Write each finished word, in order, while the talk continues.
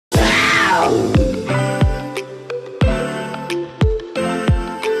Alright,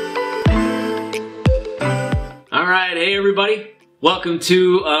 hey everybody. Welcome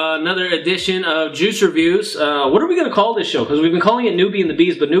to another edition of Juice Reviews. What are we going to call this show? Because we've been calling it Newbie and the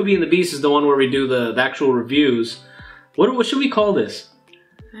Beast, but Newbie and the Beast is the one where we do the actual reviews. What should we call this?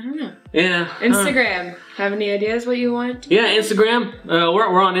 I don't know. Yeah. Instagram. Have any ideas what you want? Yeah, Instagram.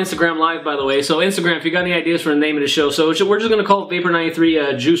 We're on Instagram Live, by the way. So Instagram, if you got any ideas for the name of the show, so we're just gonna call it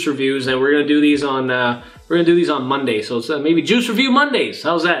Vapor93 Juice Reviews, and we're gonna do these on Monday. So it's maybe Juice Review Mondays.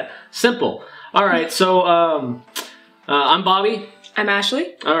 How's that? Simple. All right. So I'm Bobby. I'm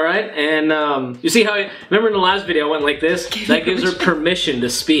Ashley. All right, and you see how remember in the last video I went like this? That gives her permission to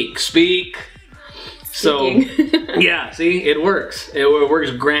speak. Speak. So, yeah, see, it works. It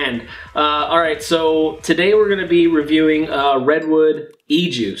works grand. All right, so today we're going to be reviewing Redwood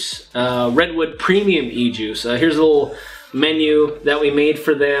EJuice, Redwood Premium EJuice. Here's a little menu that we made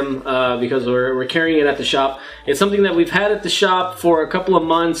for them because we're carrying it at the shop. It's something that we've had at the shop for a couple of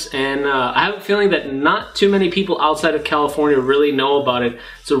months, and I have a feeling that not too many people outside of California really know about it.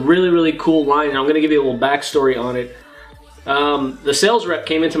 It's a really, really cool line, and I'm going to give you a little backstory on it. The sales rep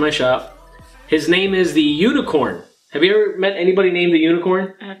came into my shop. His name is the Unicorn. Have you ever met anybody named the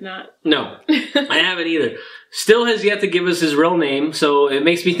Unicorn? I have not. No, I haven't either. Still has yet to give us his real name, so it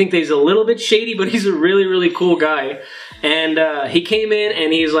makes me think that he's a little bit shady, but he's a really, really cool guy. And he came in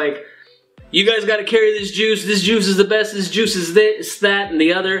and he's like, you guys got to carry this juice. This juice is the best. This juice is this, that, and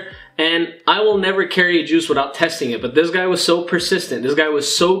the other. And I will never carry a juice without testing it. But this guy was so persistent. This guy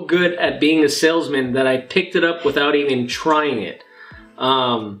was so good at being a salesman that I picked it up without even trying it.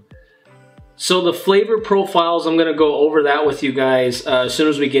 So the flavor profiles, I'm going to go over that with you guys as soon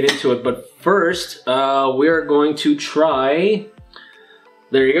as we get into it. But first, we are going to try...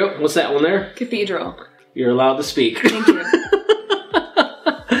 There you go. What's that one there? Cathedral. You're allowed to speak. Thank you.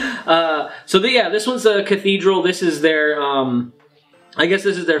 Yeah, this one's a Cathedral. This is their, I guess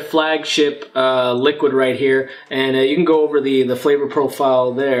this is their flagship liquid right here. And you can go over the flavor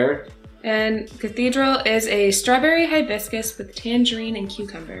profile there. And Cathedral is a strawberry hibiscus with tangerine and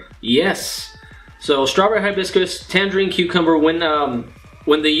cucumber. Yes. So strawberry hibiscus, tangerine, cucumber. When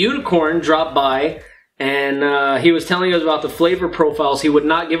the Unicorn dropped by and he was telling us about the flavor profiles, he would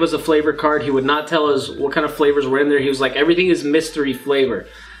not give us a flavor card. He would not tell us what kind of flavors were in there. He was like, everything is mystery flavor.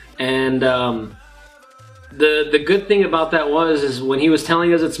 And the good thing about that is when he was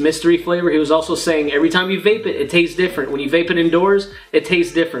telling us it's mystery flavor, he was also saying every time you vape it, it tastes different. When you vape it indoors, it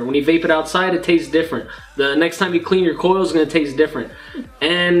tastes different. When you vape it outside, it tastes different. The next time you clean your coil is going to taste different.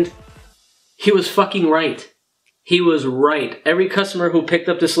 And he was fucking right. He was right. Every customer who picked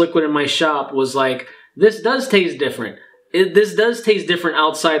up this liquid in my shop was like, this does taste different. This does taste different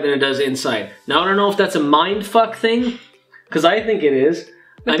outside than it does inside. Now, I don't know if that's a mind fuck thing, because I think it is.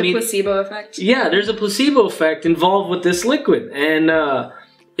 With the placebo effect? Yeah, there's a placebo effect involved with this liquid. And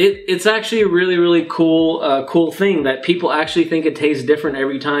it's actually a really, really cool cool thing that people actually think it tastes different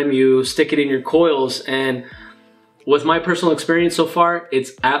every time you stick it in your coils. And with my personal experience so far,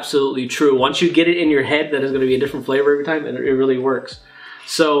 it's absolutely true. Once you get it in your head that it's going to be a different flavor every time, it really works.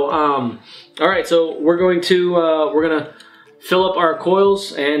 So, all right, so we're going to fill up our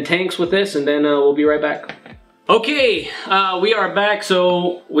coils and tanks with this, and then we'll be right back. Okay, we are back,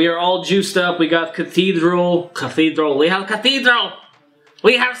 so we are all juiced up. We got Cathedral, we have Cathedral!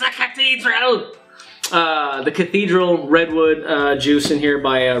 We have the Cathedral! The Cathedral Redwood juice in here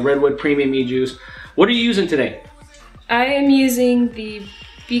by Redwood Premium EJuice. What are you using today? I am using the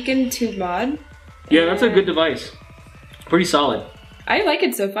Beacon Tube Mod. Yeah, that's a good device. Pretty solid. I like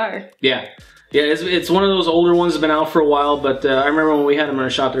it so far. Yeah. Yeah, it's one of those older ones that's been out for a while, but I remember when we had them in our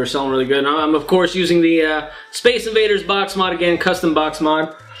shop, they were selling really good. And I'm, of course, using the Space Invaders box mod again, custom box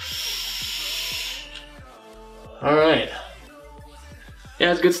mod. All right.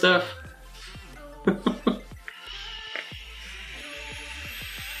 Yeah, it's good stuff.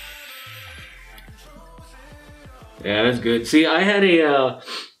 Yeah, that's good. See, I had a,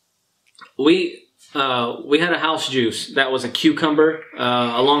 we had a house juice that was a cucumber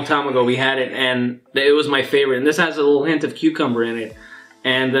a long time ago. We had it, and it was my favorite. And this has a little hint of cucumber in it.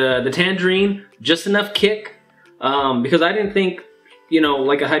 And the tangerine, just enough kick, because I didn't think, you know,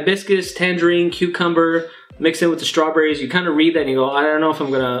 like a hibiscus, tangerine, cucumber, mix in with the strawberries. You kind of read that and you go, I don't know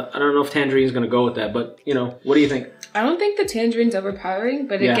if tangerine's gonna go with that. But you know, what do you think? I don't think the tangerine's overpowering,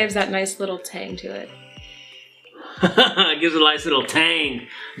 but it gives that nice little tang to it. It gives a nice little tang.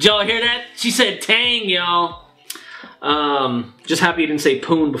 Did y'all hear that? She said tang, y'all. Just happy you didn't say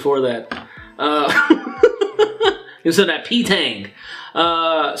poon before that. You said that P-tang.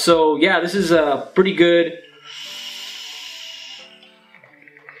 So yeah, this is pretty good.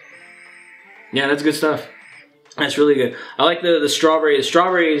 Yeah, that's good stuff. That's really good. I like the strawberry. The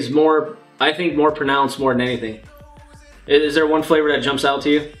strawberry is more, I think, more pronounced more than anything. Is there one flavor that jumps out to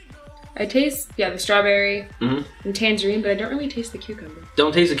you? I taste, the strawberry and tangerine, but I don't really taste the cucumber.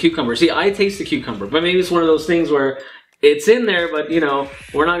 Don't taste the cucumber. See, I taste the cucumber, but maybe it's one of those things where it's in there, but you know,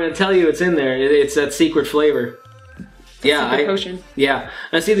 we're not going to tell you it's in there. It's that secret flavor. Yeah, potion. Yeah.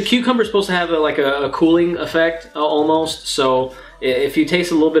 And see, the cucumber is supposed to have a cooling effect almost. So if you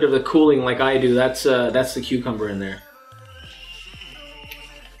taste a little bit of the cooling like I do, that's the cucumber in there.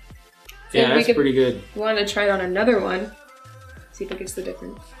 So yeah, that's pretty good. Want to try it on another one? See if it gets the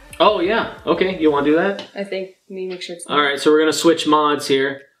difference. Oh yeah. Okay, you want to do that? I think. Let me make sure it's. All right, so we're gonna switch mods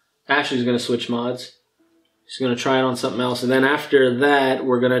here. Ashleigh's gonna switch mods. She's gonna try it on something else, and then after that,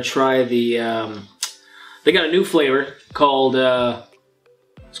 we're gonna try the. They got a new flavor called.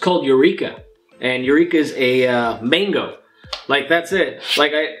 It's called Eureka, and Eureka is a mango. Like that's it.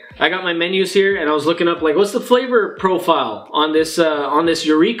 Like I got my menus here, and I was looking up like what's the flavor profile on this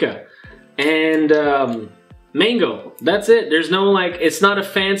Eureka, and mango. That's it. There's no like. It's not a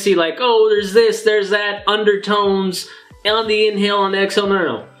fancy like oh there's this there's that undertones on the inhale on the exhale.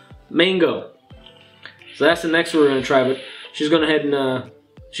 No. Mango. So that's the next one we're gonna try. But she's going ahead and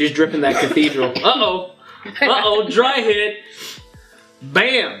she's dripping that cathedral. Dry hit.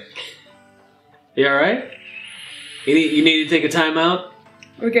 Bam. You all right? You need to take a timeout?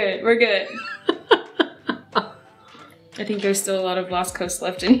 We're good. We're good. I think there's still a lot of Lost Coast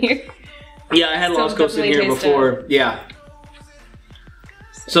left in here. Yeah, I had Lost Coast in here before. Yeah.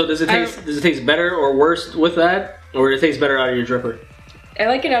 So does it taste better or worse with that, or does it taste better out of your dripper? I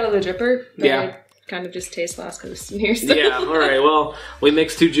like it out of the dripper. But yeah. I kind of just taste Lost Coast in here. So. Yeah. All right. Well, we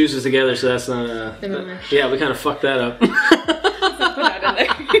mixed two juices together, so that's not. Yeah, we kind of fucked that up. Put that in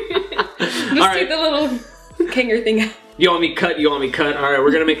there. Just take the little Kinger thing out. You want me cut? You want me cut? All right,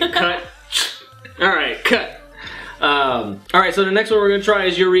 we're gonna make a cut. All right, cut. All right, so the next one we're gonna try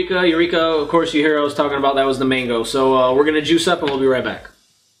is Eureka. Eureka, of course, you hear I was talking about. That was the mango. So we're gonna juice up, and we'll be right back.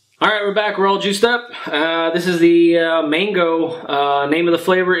 All right, we're back. We're all juiced up. This is the mango. Name of the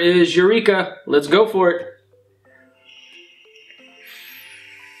flavor is Eureka. Let's go for it.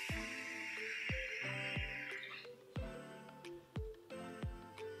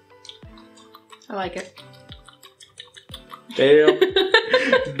 I like it. Damn.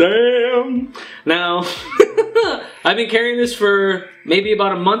 Damn. Now, I've been carrying this for maybe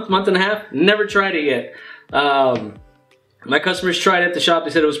about a month and a half. Never tried it yet. My customers tried it at the shop. They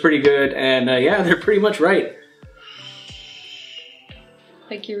said it was pretty good. And yeah, they're pretty much right.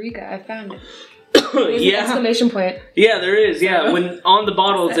 Like Eureka, I found it. Yeah. Exclamation point. Yeah, there is. Yeah, when on the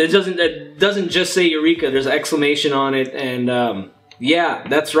bottle, it doesn't just say Eureka. There's an exclamation on it. And yeah,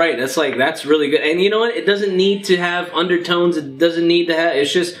 that's right. That's really good. And you know what? It doesn't need to have undertones. It doesn't need to have.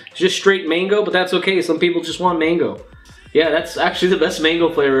 It's just straight mango. But that's okay. Some people just want mango. Yeah, that's actually the best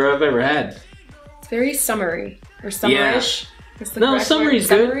mango flavor I've ever had. It's very summery or summerish. Yeah. No, summery's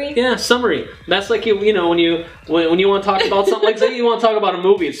good. Summery? Yeah, summery. That's like you know when you want to talk about something like say you want to talk about a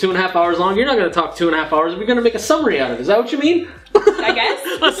movie. It's 2.5 hours long. You're not going to talk 2.5 hours. We're going to make a summary out of it. Is that what you mean? I guess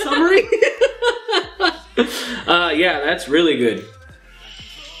a summary. Yeah, that's really good.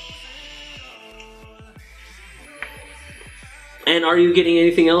 And are you getting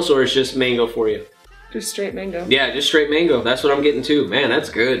anything else, or is just mango for you? Just straight mango. Yeah, just straight mango. That's what I'm getting too. Man,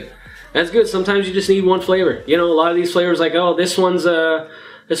 that's good. That's good. Sometimes you just need one flavor. You know, a lot of these flavors, like, oh, this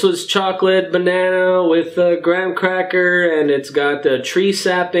was chocolate banana with graham cracker, and it's got tree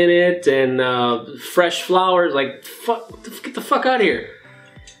sap in it, and fresh flowers. Like, get the fuck out of here.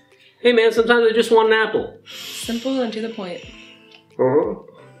 Hey, man, sometimes I just want an apple. Simple and to the point.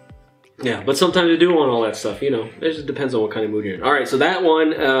 Yeah, but sometimes you do want all that stuff, you know. It just depends on what kind of mood you're in. All right, so that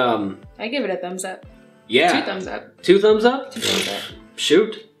one... I give it a thumbs up. Yeah. 2 thumbs up. 2 thumbs up? 2 thumbs up.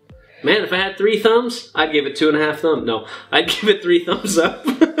 Shoot. Man, if I had 3 thumbs, I'd give it 2.5 thumbs. No, I'd give it 3 thumbs up.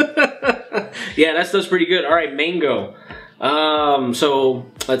 Yeah, that stuff's pretty good. All right, mango. So,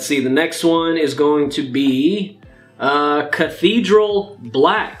 let's see. The next one is going to be Cathedral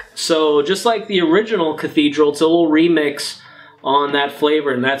Black. So, just like the original Cathedral, it's a little remix on that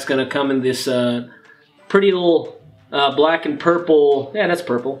flavor, and that's going to come in this pretty little black and purple. Yeah, that's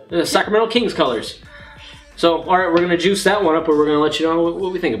purple. Sacramento Kings colors. So, all right, we're going to juice that one up, and we're going to let you know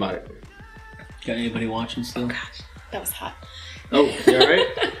what we think about it. Got anybody watching still? Oh, gosh. That was hot. Oh, you all right?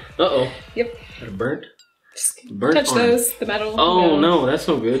 Uh-oh. Yep. Got a burnt? Just burnt touch arm. those, the metal. Oh, no, that's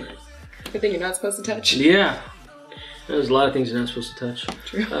no good. Good thing you're not supposed to touch. Yeah. There's a lot of things you're not supposed to touch.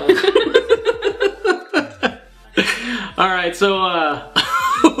 True. All right, so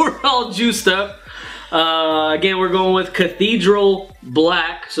we're all juiced up. Again, we're going with Cathedral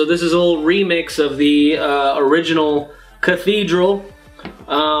Black. So this is a little remix of the original Cathedral.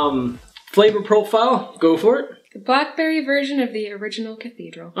 Flavor profile, go for it. The blackberry version of the original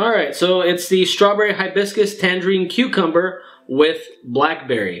Cathedral. Alright, so it's the strawberry hibiscus tangerine cucumber with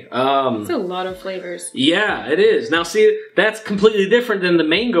blackberry. It's a lot of flavors. Yeah, it is. Now see, that's completely different than the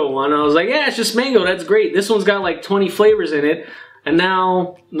mango one. I was like, yeah, it's just mango, that's great. This one's got like 20 flavors in it. And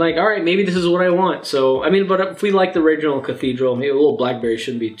now, I'm like, alright, maybe this is what I want. So, I mean, but if we like the original Cathedral, maybe a little blackberry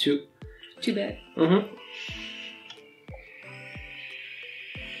shouldn't be too bad. Mm-hmm.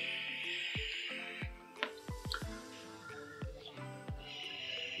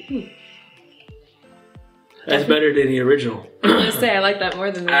 That's better than the original. I was gonna say, I like that more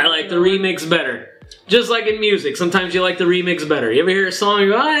than the I like the remix better. Just like in music, sometimes you like the remix better. You ever hear a song and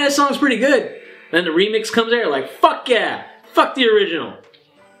you go, oh, that song's pretty good. Then the remix comes there, you're like, fuck yeah, fuck the original.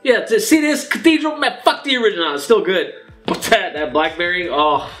 Yeah, to see this Cathedral, man, fuck the original, it's still good. What's that, that blackberry?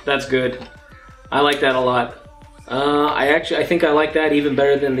 Oh, that's good. I like that a lot. I think I like that even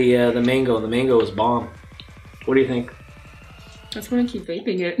better than the mango. The mango is bomb. What do you think? That's when I keep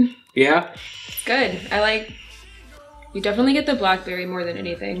vaping it. Yeah? It's good. You definitely get the blackberry more than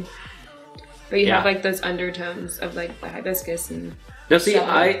anything. But you have like those undertones of like the hibiscus and... Now see,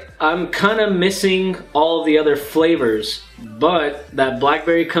 I'm kind of missing all of the other flavors, but that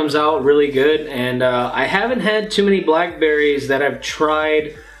blackberry comes out really good, and I haven't had too many blackberries that I've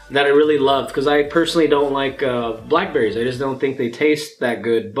tried that I really loved, because I personally don't like blackberries. I just don't think they taste that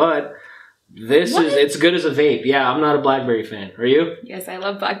good, but it's good as a vape. Yeah, I'm not a blackberry fan. Are you? Yes, I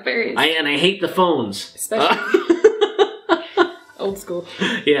love blackberries. And I hate the phones. Especially old school.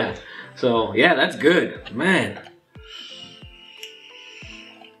 Yeah. So, yeah, that's good. Man.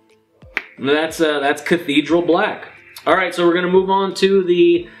 That's Cathedral Black. All right, so we're going to move on to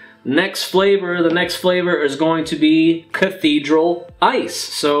the next flavor. The next flavor is going to be Cathedral Ice.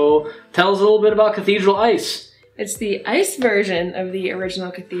 So, tell us a little bit about Cathedral Ice. It's the ice version of the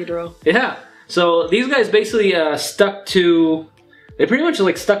original Cathedral. Yeah. So, these guys basically they pretty much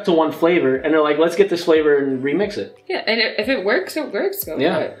like stuck to one flavor, and they're like, let's get this flavor and remix it. Yeah, and if it works, it works. Go for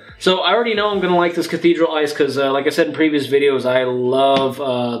it. So I already know I'm going to like this Cathedral Ice because, like I said in previous videos, I love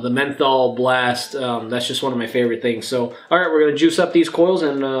the menthol blast. That's just one of my favorite things. So, all right, we're going to juice up these coils,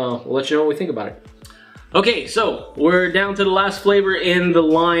 and we'll let you know what we think about it. Okay, so we're down to the last flavor in the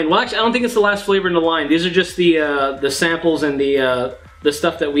line. Well, actually, I don't think it's the last flavor in the line. These are just the samples and the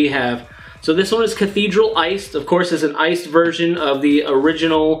stuff that we have. So this one is Cathedral Iced. Of course, it's an iced version of the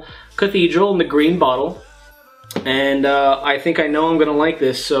original Cathedral in the green bottle. And I think I know I'm going to like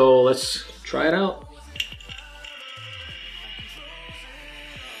this, so let's try it out.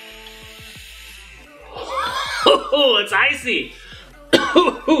 Oh, it's icy!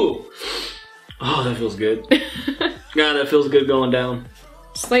 Oh, that feels good. God, that feels good going down.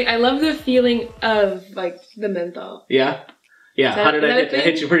 Just like, I love the feeling of like the menthol. Yeah? Yeah, how did it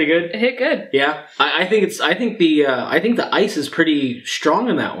hit you pretty good? It hit good. Yeah, I think the ice is pretty strong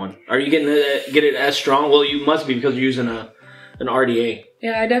in that one. Are you get it as strong? Well, you must be because you're using an RDA.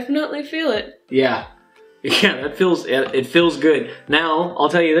 Yeah, I definitely feel it. Yeah, it feels good. Now I'll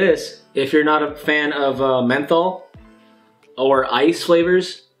tell you this: if you're not a fan of menthol or ice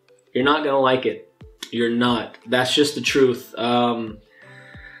flavors, you're not gonna like it. You're not. That's just the truth. But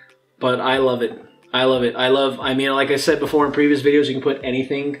I love it. I mean, like I said before in previous videos, you can put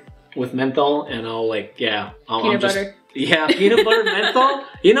anything with menthol, and peanut butter. Yeah, peanut butter menthol.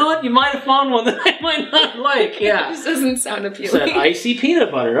 You know what? You might have found one that I might not like. Yeah, this doesn't sound appealing. It's that icy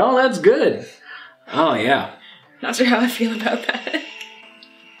peanut butter. Oh, that's good. Oh yeah. Not sure how I feel about that.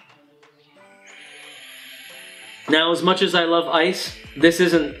 Now, as much as I love ice, this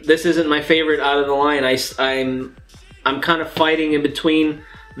isn't my favorite out of the line. I'm kind of fighting in between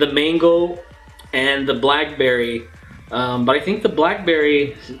the mango and the blackberry, but I think the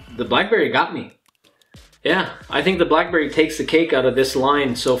blackberry got me. Yeah, I think the blackberry takes the cake out of this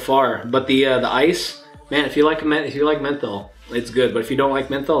line so far. But the ice, man, if you like menthol, it's good. But if you don't like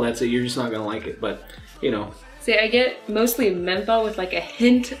menthol, that's it. You're just not gonna like it. But you know. See, I get mostly menthol with like a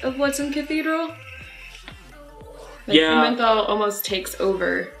hint of what's in Cathedral. Like the menthol almost takes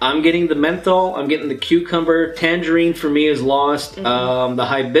over. I'm getting the menthol. I'm getting the cucumber. Tangerine for me is lost. The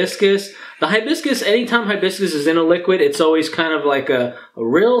hibiscus. The hibiscus, anytime hibiscus is in a liquid, it's always kind of like a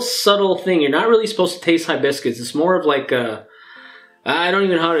real subtle thing. You're not really supposed to taste hibiscus. It's more of like a... I don't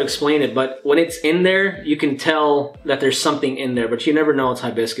even know how to explain it, but when it's in there, you can tell that there's something in there, but you never know it's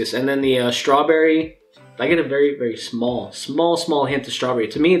hibiscus. And then the strawberry, I get a very, very small hint of strawberry.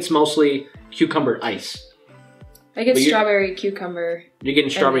 To me, it's mostly cucumber ice. I get strawberry, cucumber. You're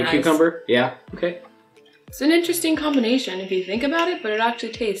getting strawberry, cucumber? Yeah, okay. It's an interesting combination if you think about it, but it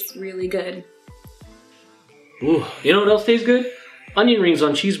actually tastes really good. Ooh, you know what else tastes good? Onion rings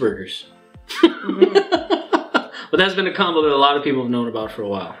on cheeseburgers. But that's been a combo that a lot of people have known about for a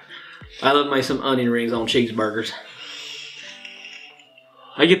while. I love some onion rings on cheeseburgers.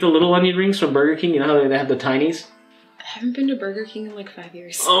 I get the little onion rings from Burger King. You know how they have the tinies? I haven't been to Burger King in like 5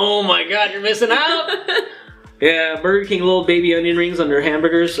 years. Oh my god, you're missing out! Yeah, Burger King little baby onion rings on their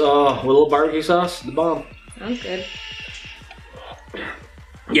hamburgers. Oh, with a little barbecue sauce. The bomb. Sounds good.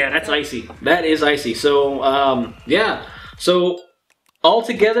 Yeah, that's icy. That is icy. So, yeah. So,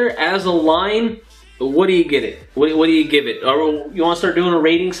 altogether, as a line, what do you get it? What do you give it? Or you want to start doing a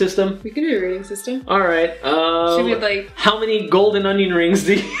rating system? We can do a rating system. All right. Should we like... How many golden onion rings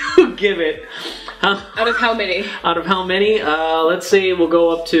do you give it? Out of how many? Out of how many? Let's say we'll go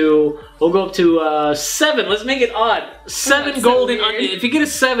up to 7. Let's make it odd. 7 golden onion. If you get a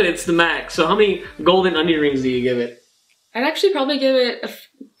 7, it's the max. So how many golden onion rings do you give it? I'd actually probably give it a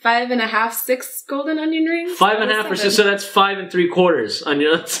 5.5, 6 golden onion rings. 5.5 or 6, so that's 5 3/4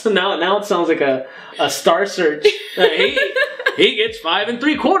 onion. Now it sounds like a star search. He gets 5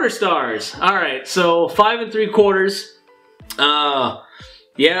 3/4 stars. All right, so 5 3/4.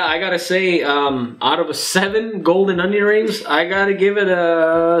 Yeah, I gotta say, out of a 7 golden onion rings, I gotta give it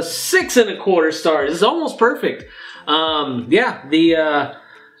a 6 1/4 stars. It's almost perfect. Yeah, the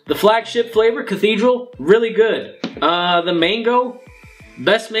flagship flavor, Cathedral, really good. The mango,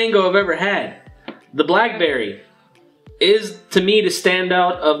 best mango I've ever had. The blackberry is, to me, the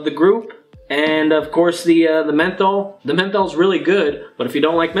standout of the group. And, of course, the menthol. The menthol's really good, but if you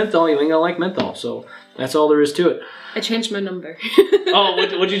don't like menthol, you ain't gonna like menthol. So that's all there is to it. I changed my number. Oh,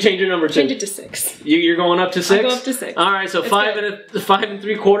 what'd you change your number to? Change it to 6. You're going up to 6? I'll go up to 6. All right, so 5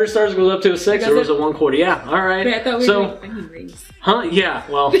 3/4 stars goes up to a 6, or was it 1/4? Yeah, all right. Wait, I thought we were doing onion rings. Huh? Yeah,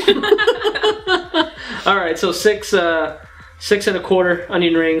 well. All right, so 6 1/4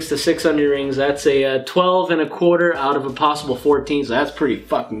 onion rings to 6 onion rings. That's a 12 1/4 out of a possible 14, so that's pretty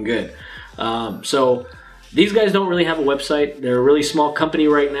fucking good. So these guys don't really have a website. They're a really small company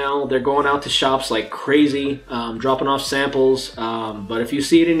right now. They're going out to shops like crazy, dropping off samples. But if you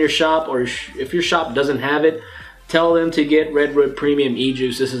see it in your shop, or if your shop doesn't have it, tell them to get Redwood Premium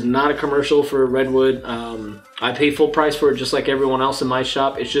EJuice. This is not a commercial for Redwood. I pay full price for it just like everyone else in my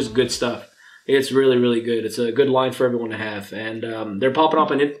shop. It's just good stuff. It's really, really good. It's a good line for everyone to have. And they're popping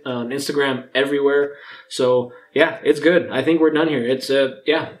up on Instagram everywhere. So, yeah, it's good. I think we're done here. It's,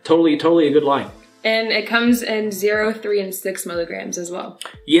 yeah, totally a good line. And it comes in 0, 3, and 6 milligrams as well.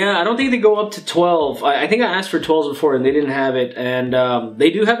 Yeah, I don't think they go up to 12. I think I asked for 12s before and they didn't have it. And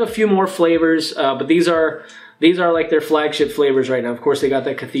they do have a few more flavors, but these are like their flagship flavors right now. Of course, they got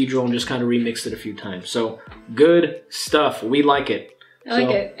that Cathedral and just kind of remixed it a few times. So, good stuff. We like it. I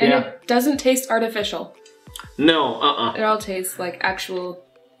like it. And it doesn't taste artificial. No, It all tastes like actual...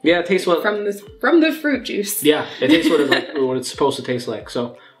 Yeah, it tastes what... From the fruit juice. Yeah, it tastes what it's supposed to taste like.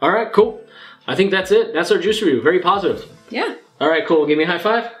 So, all right, cool. I think that's it. That's our juice review. Very positive. Yeah. All right, cool. Give me a high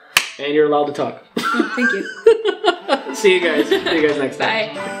five, and you're allowed to talk. Oh, thank you. See you guys. See you guys next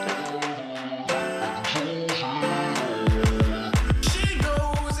time. Bye.